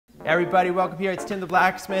Everybody, welcome here. It's Tim the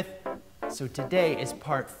Blacksmith. So today is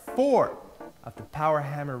part 4 of the power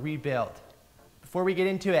hammer rebuild. Before we get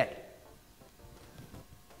into it,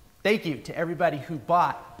 thank you to everybody who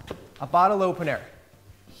bought a bottle opener.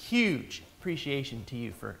 Huge appreciation to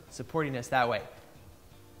you for supporting us that way.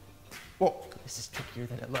 Whoa, this is trickier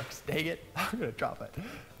than it looks. Dang it, I'm gonna drop it.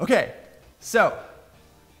 Okay, so,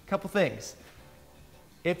 a couple things.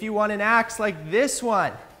 If you want an axe like this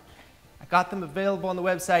one, I got them available on the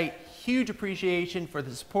website. Huge appreciation for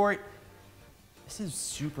the support. This is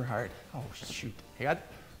super hard. Oh shoot, hang on.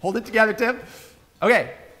 Hold it together, Tim.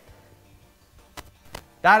 Okay.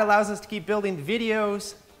 That allows us to keep building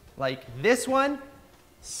videos like this one.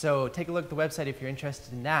 So take a look at the website if you're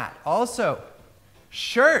interested in that. Also,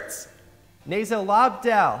 shirts. Nazel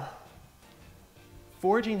Lobdell.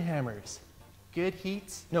 Forging hammers. Good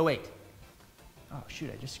heats. No, wait. Oh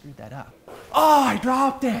shoot, I just screwed that up. Oh, I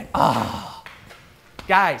dropped it. Oh.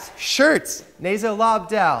 Guys, shirts. Nazel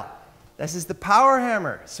Lobdell. This is the power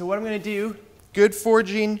hammer. So what I'm gonna do, good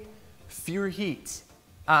forging, fewer heats.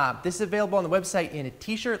 This is available on the website in a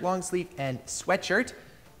t-shirt, long sleeve, and sweatshirt.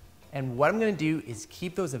 And what I'm gonna do is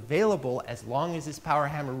keep those available as long as this power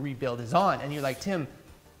hammer rebuild is on. And you're like, Tim,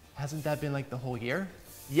 hasn't that been like the whole year?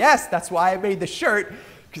 Yes, that's why I made the shirt,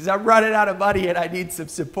 because I'm running out of money and I need some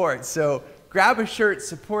support. So grab a shirt,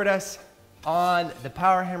 support us on the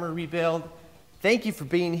power hammer rebuild. Thank you for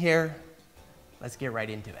being here. Let's get right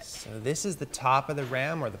into it. So this is the top of the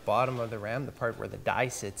ram, or the bottom of the ram, the part where the die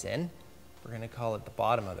sits in. We're gonna call it the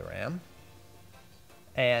bottom of the ram.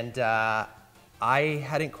 And I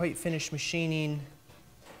hadn't quite finished machining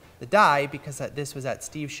the die because this was at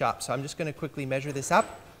Steve's shop. So I'm just gonna quickly measure this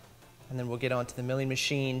up, and then we'll get onto the milling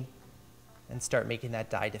machine and start making that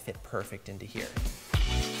die to fit perfect into here.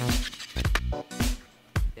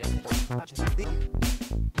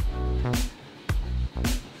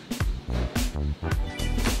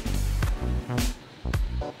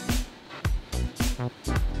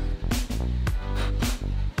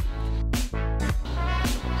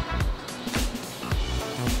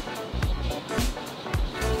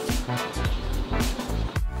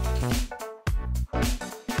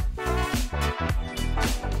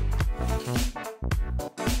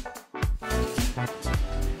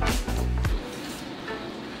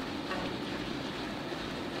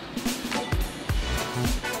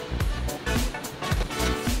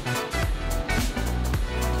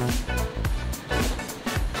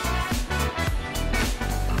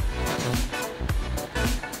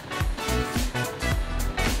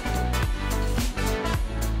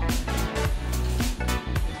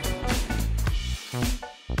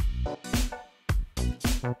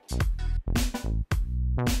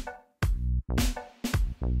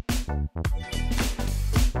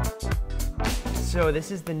 So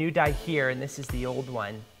this is the new die here, and this is the old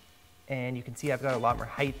one. And you can see I've got a lot more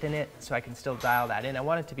height in it, so I can still dial that in. I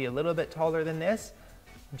want it to be a little bit taller than this.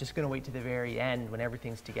 I'm just gonna wait to the very end when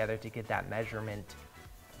everything's together to get that measurement.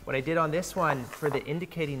 What I did on this one for the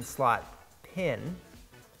indicating slot pin,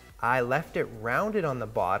 I left it rounded on the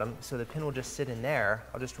bottom, so the pin will just sit in there.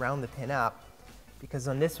 I'll just round the pin up, because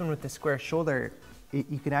on this one with the square shoulder,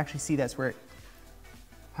 you can actually see that's where it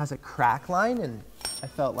has a crack line, and I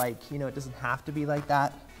felt like, you know, it doesn't have to be like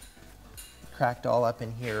that. Cracked all up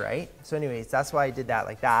in here, right? So anyways, that's why I did that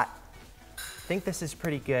like that. I think this is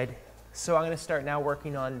pretty good. So I'm gonna start now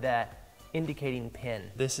working on the indicating pin.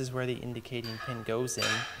 This is where the indicating pin goes in.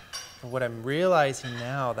 And what I'm realizing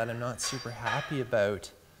now that I'm not super happy about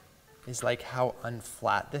is like how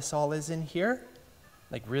unflat this all is in here.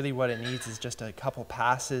 Like really what it needs is just a couple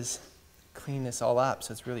passes, clean this all up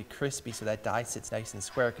so it's really crispy so that die sits nice and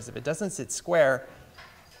square, because if it doesn't sit square,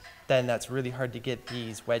 then that's really hard to get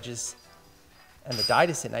these wedges and the die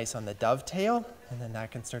to sit nice on the dovetail, and then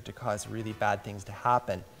that can start to cause really bad things to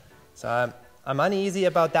happen. So I'm uneasy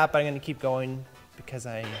about that, but I'm gonna keep going because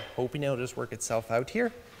I'm hoping it'll just work itself out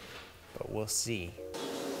here, but we'll see.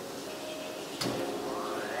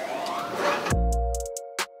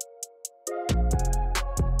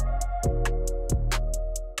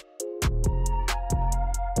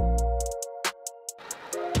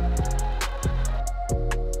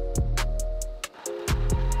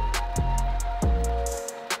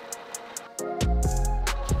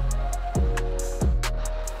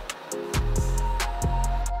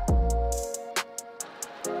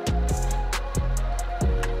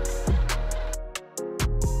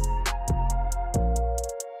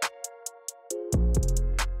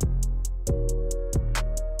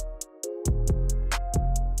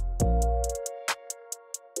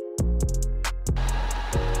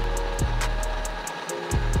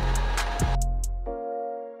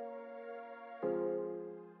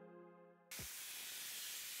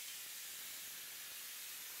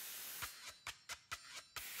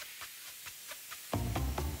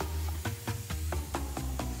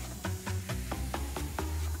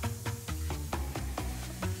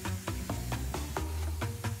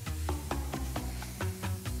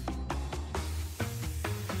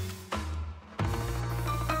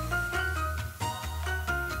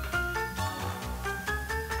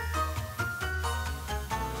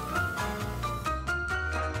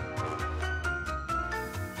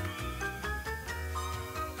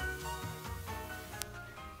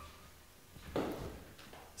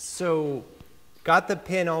 So, got the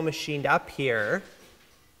pin all machined up here.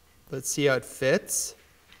 Let's see how it fits.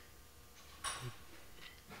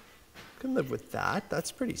 Can live with that.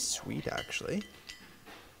 That's pretty sweet, actually.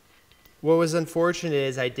 What was unfortunate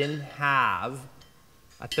is I didn't have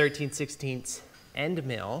a 13/16 end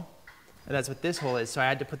mill, and that's what this hole is. So I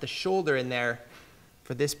had to put the shoulder in there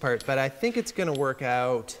for this part, but I think it's gonna work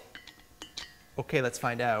out. Okay, let's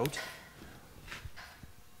find out.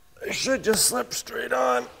 It should just slip straight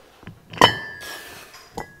on.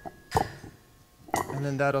 And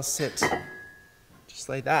then that'll sit just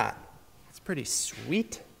like that. It's pretty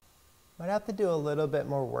sweet. Might have to do a little bit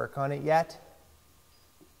more work on it yet,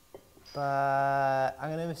 but I'm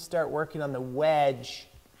gonna start working on the wedge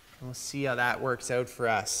and we'll see how that works out for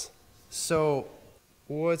us. So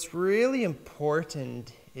what's really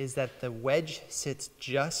important is that the wedge sits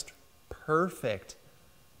just perfect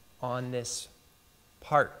on this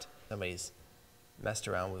part. Somebody's messed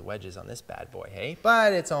around with wedges on this bad boy, hey?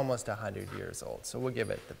 But it's almost 100 years old, so we'll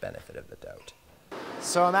give it the benefit of the doubt.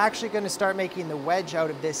 So I'm actually going to start making the wedge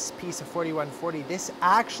out of this piece of 4140. This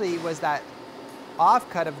actually was that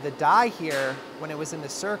offcut of the die here when it was in the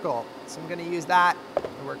circle. So I'm going to use that.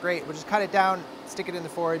 It'll work great. We'll just cut it down, stick it in the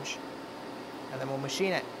forge, and then we'll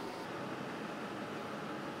machine it.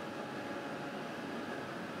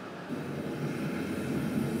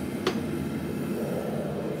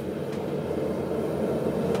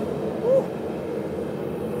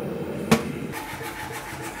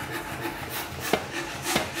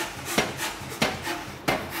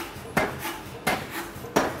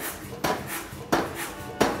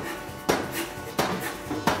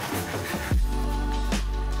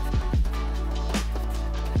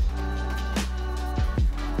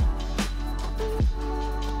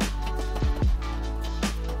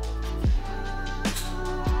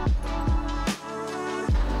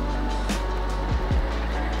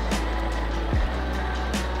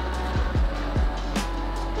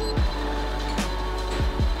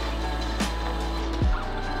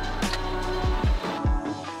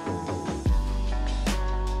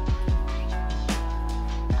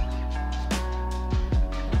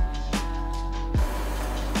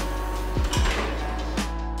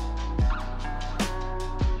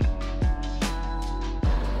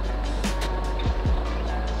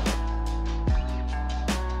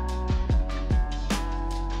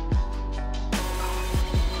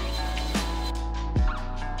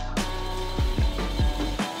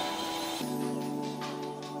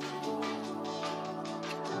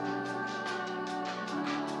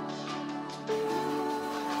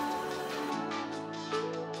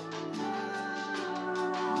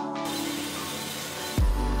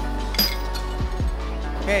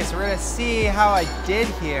 Okay, so we're gonna see how I did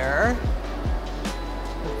here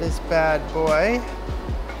with this bad boy.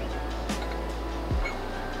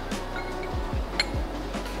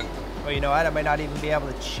 Well, you know what? I might not even be able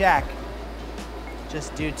to check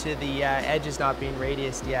just due to the edges not being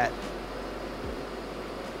radiused yet.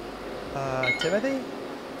 Timothy?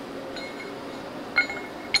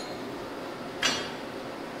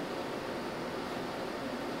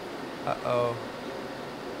 Uh-oh.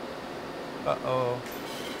 Uh-oh.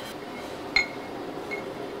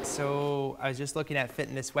 So I was just looking at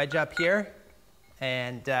fitting this wedge up here,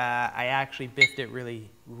 and I actually biffed it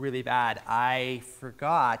really, really bad. I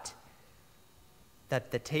forgot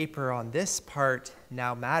that the taper on this part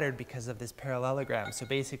now mattered because of this parallelogram. So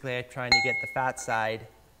basically I'm trying to get the fat side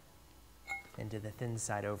into the thin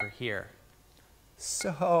side over here.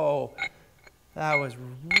 So that was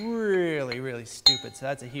really, really stupid. So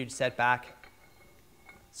that's a huge setback.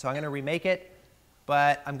 So I'm gonna remake it.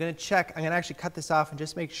 But I'm gonna check, I'm gonna actually cut this off and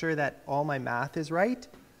just make sure that all my math is right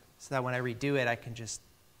so that when I redo it, I can just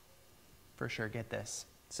for sure get this.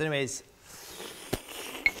 So anyways,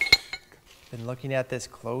 been looking at this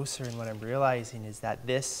closer, and what I'm realizing is that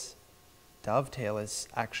this dovetail is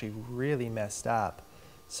actually really messed up.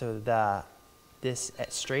 So this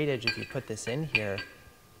straight edge, if you put this in here,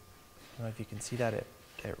 I don't know if you can see that, it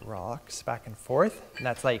rocks back and forth, and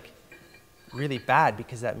that's like really bad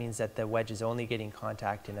because that means that the wedge is only getting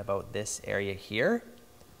contact in about this area here,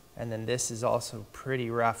 and then this is also pretty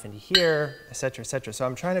rough into here, etc., etc. So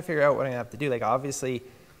I'm trying to figure out what I'm gonna have to do. Like obviously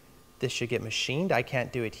this should get machined. I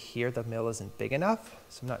can't do it here, the mill isn't big enough.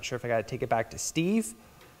 So I'm not sure if I gotta take it back to Steve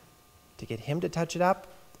to get him to touch it up,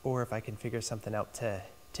 or if I can figure something out to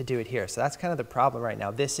do it here. So that's kind of the problem right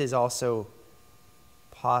now. This is also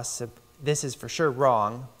this is for sure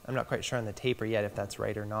wrong. I'm not quite sure on the taper yet if that's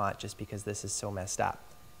right or not, just because this is so messed up.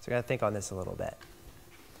 So I gotta think on this a little bit.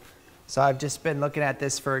 So I've just been looking at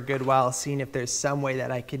this for a good while, seeing if there's some way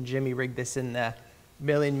that I can jimmy rig this in the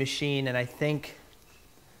milling machine, and I think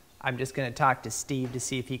I'm just gonna talk to Steve to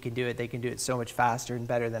see if he can do it. They can do it so much faster and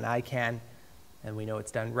better than I can. And we know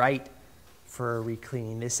it's done right for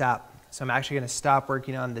re-cleaning this up. So I'm actually gonna stop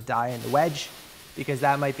working on the die and the wedge because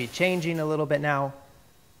that might be changing a little bit now.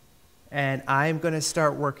 And I'm gonna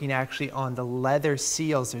start working actually on the leather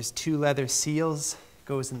seals. There's 2 leather seals.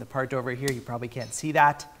 Goes in the part over here, you probably can't see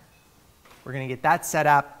that. We're gonna get that set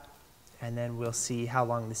up and then we'll see how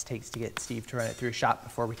long this takes to get Steve to run it through a shop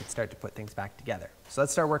before we can start to put things back together. So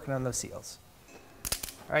let's start working on those seals.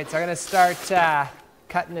 All right, so I'm gonna start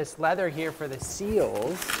cutting this leather here for the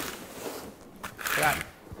seals. Got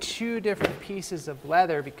 2 different pieces of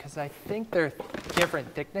leather because I think they're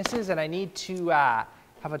different thicknesses and I need to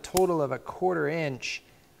have a total of 1/4 inch.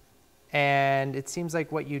 And it seems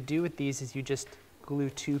like what you do with these is you just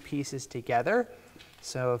glue 2 pieces together.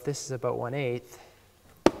 So if this is about 1/8,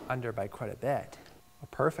 under by quite a bit. Oh,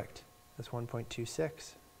 perfect. That's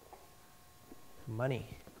 1.26.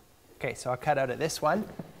 Money. Okay, so I'll cut out of this one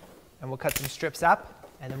and we'll cut some strips up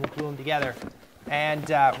and then we'll glue them together. And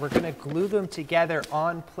we're gonna glue them together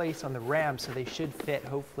on place on the ram so they should fit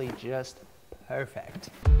hopefully just perfect.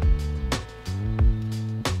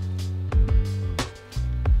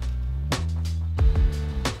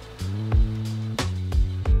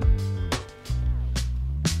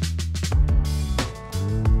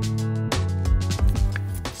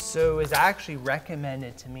 So it was actually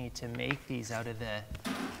recommended to me to make these out of the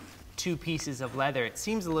 2 pieces of leather. It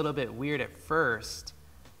seems a little bit weird at first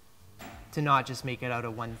to not just make it out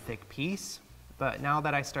of 1 thick piece, but now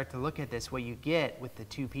that I start to look at this, what you get with the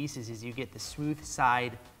 2 pieces is you get the smooth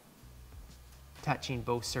side touching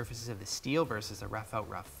both surfaces of the steel versus a rough out,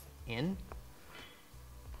 rough in,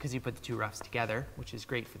 because you put the 2 roughs together, which is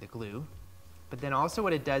great for the glue. But then also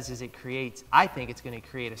what it does is it creates, I think it's going to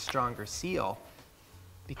create a stronger seal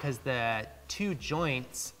because the 2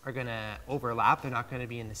 joints are going to overlap. They're not going to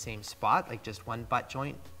be in the same spot, like just one butt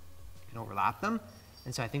joint. You can overlap them.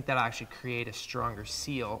 And so I think that'll actually create a stronger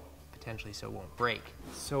seal, potentially so it won't break.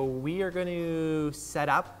 So we are going to set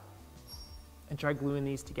up and try gluing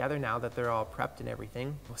these together now that they're all prepped and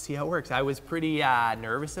everything. We'll see how it works. I was pretty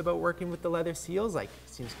nervous about working with the leather seals. Like, it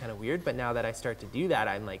seems kind of weird, but now that I start to do that,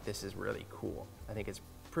 I'm like, this is really cool. I think it's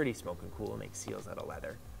pretty smoking cool to make seals out of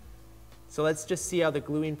leather. So let's just see how the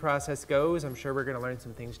gluing process goes. I'm sure we're gonna learn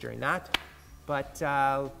some things during that, but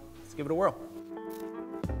let's give it a whirl.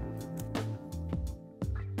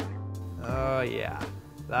 Oh yeah,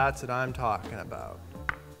 that's what I'm talking about.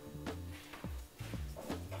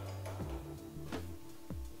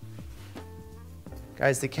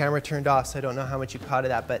 Guys, the camera turned off, so I don't know how much you caught of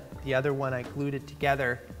that, but the other one I glued it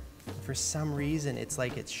together. For some reason, it's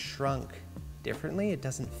like it's shrunk differently. It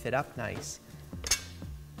doesn't fit up nice.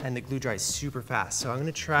 And the glue dries super fast. So I'm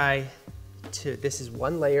gonna try to, this is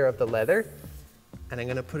 1 layer of the leather, and I'm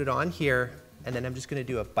gonna put it on here, and then I'm just gonna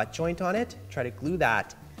do a butt joint on it, try to glue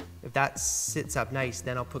that. If that sits up nice,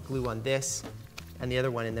 then I'll put glue on this and the other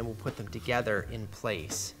one, and then we'll put them together in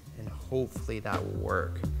place. And hopefully that will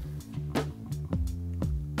work.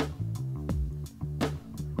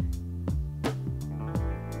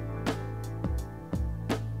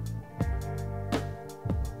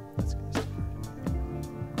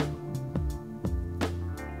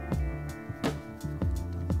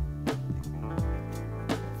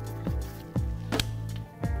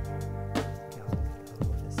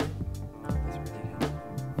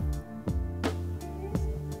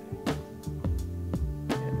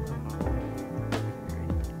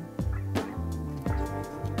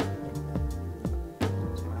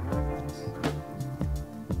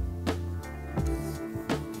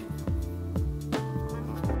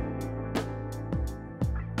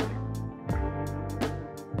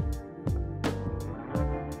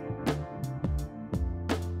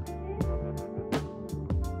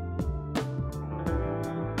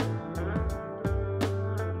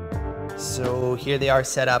 So here they are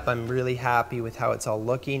set up. I'm really happy with how it's all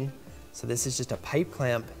looking. So this is just a pipe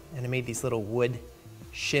clamp, and I made these little wood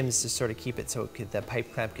shims to sort of keep it so the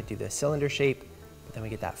pipe clamp could do the cylinder shape, but then we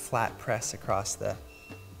get that flat press across the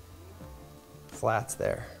flats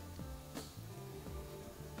there.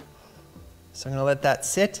 So I'm gonna let that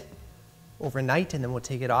sit overnight and then we'll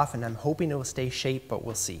take it off, and I'm hoping it will stay shape, but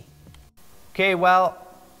we'll see. Okay, well,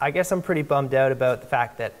 I guess I'm pretty bummed out about the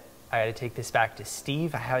fact that I had to take this back to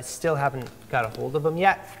Steve. I still haven't got a hold of him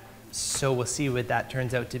yet, so we'll see what that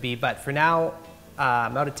turns out to be. But for now,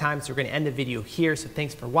 I'm out of time, so we're gonna end the video here, so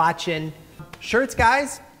thanks for watching. Shirts,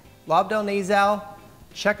 guys, Lobdell Nazel,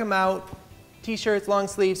 check them out. T-shirts, long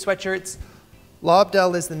sleeves, sweatshirts.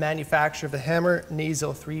 Lobdell is the manufacturer of the hammer,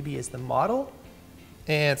 Nazel 3B is the model,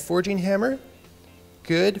 and forging hammer,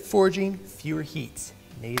 good forging, fewer heats.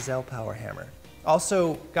 Nazel power hammer.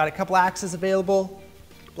 Also got a couple axes available,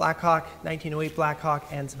 Blackhawk, 1908 Blackhawk,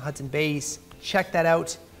 and some Hudson Bays. Check that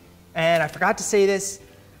out. And I forgot to say this,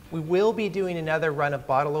 we will be doing another run of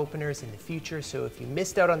bottle openers in the future, so if you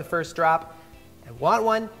missed out on the first drop and want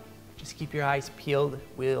one, just keep your eyes peeled.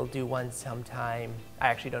 We'll do one sometime. I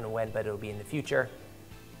actually don't know when, but it'll be in the future.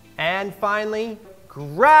 And finally,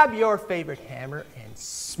 grab your favorite hammer and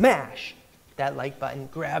smash that like button.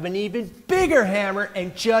 Grab an even bigger hammer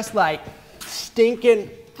and just like stinking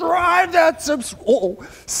drive that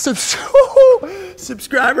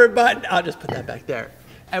subscriber button. I'll just put that back there.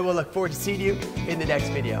 And we'll look forward to seeing you in the next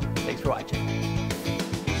video. Thanks for watching.